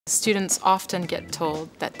Students often get told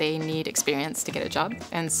that they need experience to get a job,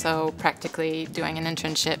 and so practically doing an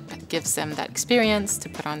internship gives them that experience to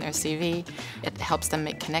put on their CV. It helps them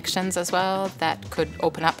make connections as well that could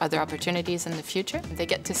open up other opportunities in the future. They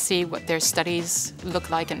get to see what their studies look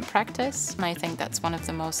like in practice, and I think that's one of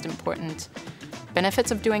the most important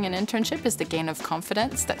benefits of doing an internship is the gain of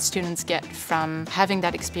confidence that students get from having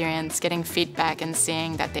that experience, getting feedback and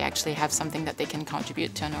seeing that they actually have something that they can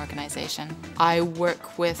contribute to an organization. I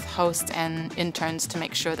work with hosts and interns to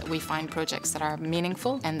make sure that we find projects that are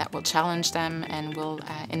meaningful and that will challenge them and will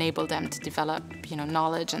enable them to develop,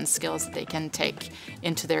 knowledge and skills that they can take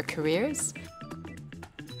into their careers.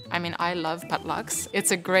 I mean, I love potlucks.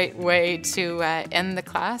 It's a great way to end the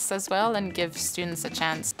class as well and give students a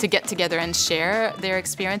chance to get together and share their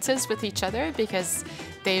experiences with each other because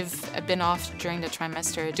they've been off during the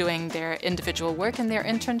trimester doing their individual work in their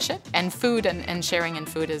internship. And food and sharing in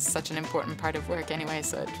food is such an important part of work anyway,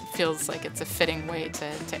 so it feels like it's a fitting way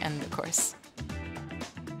to end the course.